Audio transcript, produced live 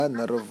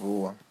nṋe ro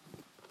vuwa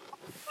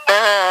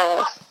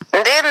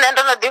ndi nṋe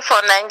ndo no ḓi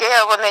founa ngei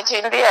havho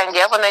netshi ndi ya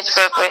ngei havho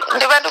netshifhefhe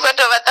ndi vha ndi khou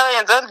tou vha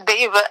ṱavhanyedza u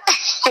ḓivha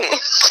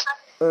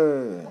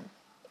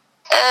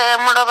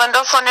mulovha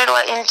ndo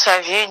founeliwa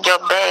interview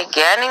Joburg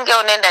haningei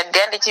hune nda ḓi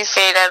ya ndi tshi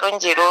feila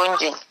lunzhi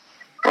lunzhi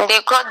ndi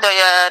khoḓo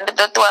ya ndi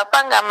ḓo ṱuwa hafha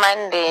nga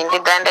Monday ndi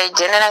ḓa nda i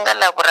dzhenela nga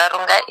Ḽavhuraru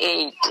nga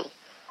 8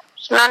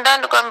 zwino nda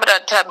ndi khou ambela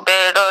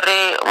thabelo uri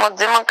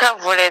mudzimu kha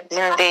vule dzi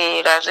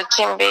nḓila zwi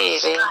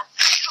tshimbile.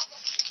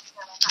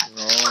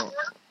 no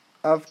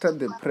after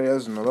the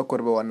prayers no vha khou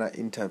ri vha wana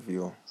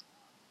interview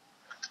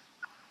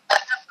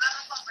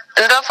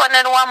ndo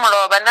foneliwa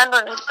mulovha nda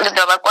ndi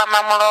ḓo vha kwama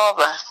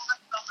mulovha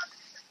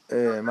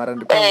mara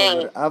ndi khou amba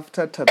uri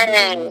after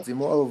thabelo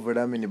mudzimu o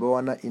vula mini vha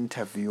wana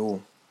interview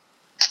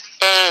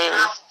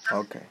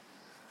okay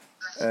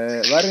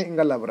vha ri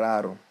nga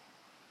Ḽavhuraru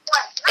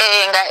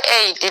nga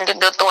 8 ndi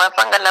ḓo ṱuwa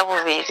hafha nga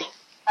Ḽavhuvhili.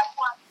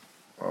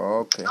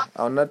 okay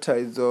ahuna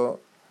thaidzo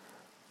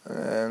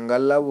nga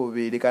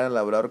Ḽavhuvhili kana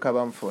Ḽavhuraru kha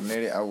vha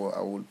mfonele I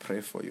will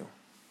pray for you.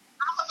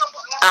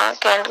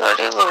 Okay, ndi khou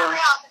livhuwa.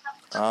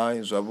 Hai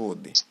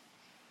zwavhuḓi.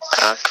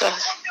 Okay.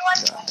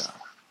 Da.